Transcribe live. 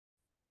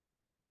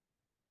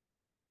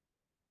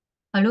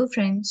Hello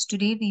friends,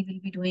 today we will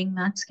be doing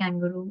Maths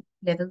Kangaroo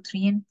level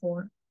 3 and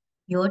 4,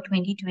 year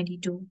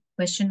 2022,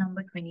 question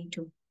number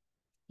 22.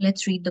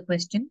 Let's read the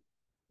question.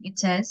 It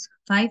says,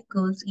 5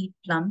 girls eat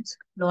plums.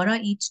 Laura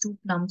eats 2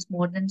 plums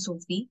more than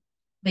Sophie.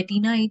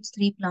 Bettina eats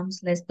 3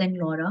 plums less than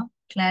Laura.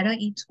 Clara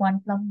eats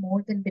 1 plum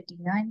more than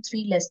Bettina and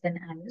 3 less than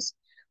Alice.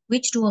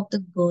 Which two of the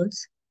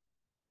girls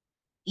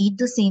eat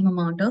the same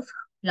amount of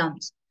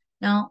plums?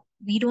 Now,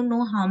 we don't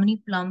know how many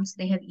plums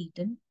they have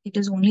eaten. It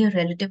is only a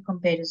relative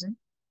comparison.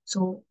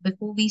 So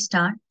before we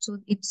start, so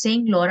it's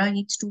saying Laura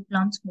eats 2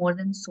 plums more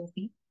than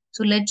Sophie.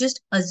 So let's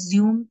just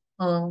assume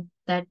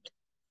that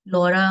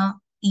Laura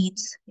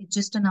eats, it's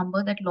just a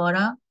number that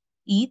Laura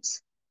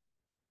eats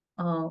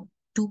uh,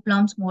 2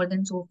 plums more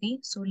than Sophie.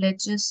 So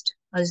let's just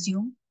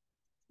assume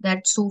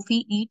that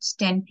Sophie eats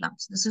 10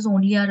 plums. This is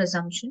only our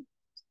assumption.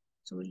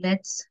 So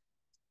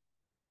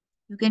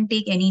you can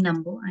take any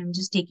number. I'm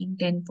just taking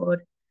 10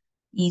 for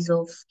ease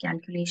of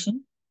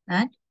calculation.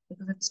 That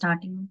because it's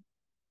starting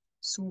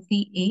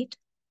Sophie ate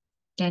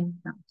 10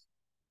 plums.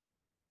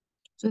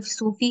 So if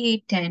Sophie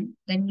ate 10,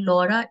 then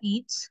Laura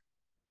eats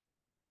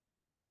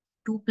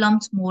 2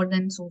 plums more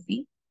than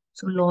Sophie.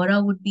 So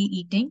Laura would be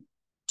eating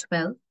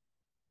 12.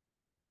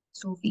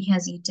 Sophie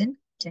has eaten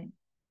 10.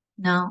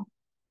 Now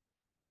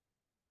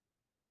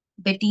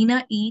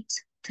Bettina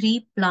eats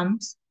 3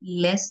 plums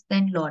less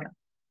than Laura.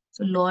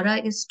 So Laura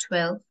is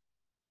 12.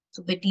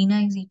 So Bettina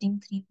is eating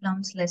 3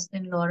 plums less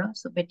than Laura.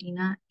 So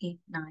Bettina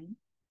ate 9.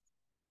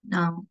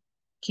 Now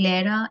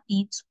Clara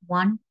eats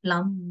 1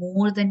 plum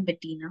more than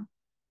Bettina.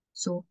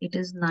 So it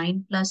is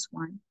 9 plus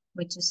 1,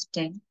 which is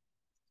 10.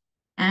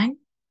 And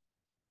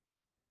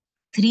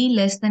 3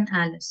 less than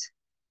Alice.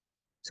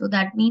 So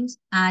that means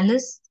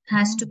Alice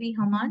has to be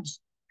how much?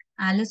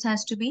 Alice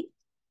has to be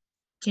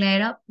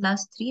Clara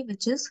plus 3,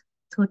 which is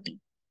 30.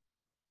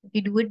 If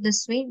you do it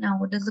this way, now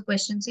what does the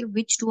question say?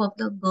 Which two of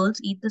the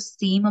girls eat the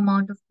same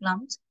amount of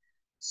plums?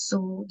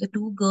 So the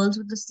two girls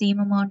with the same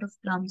amount of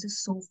plums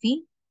is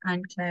Sophie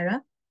and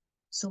Clara.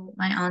 So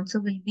my answer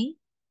will be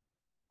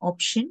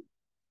option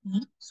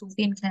E,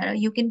 Sophie and Clara.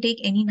 You can take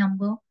any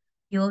number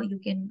here. You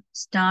can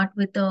start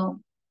with a,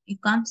 you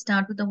can't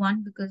start with a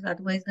 1 because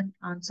otherwise the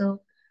answer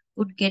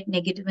would get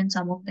negative in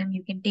some of them.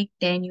 You can take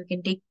 10, you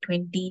can take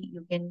 20,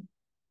 you can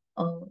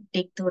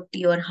take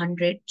 30 or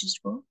 100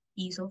 just for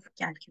ease of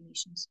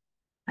calculations.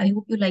 I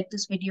hope you like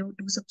this video.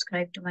 Do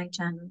subscribe to my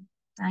channel.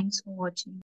 Thanks for watching.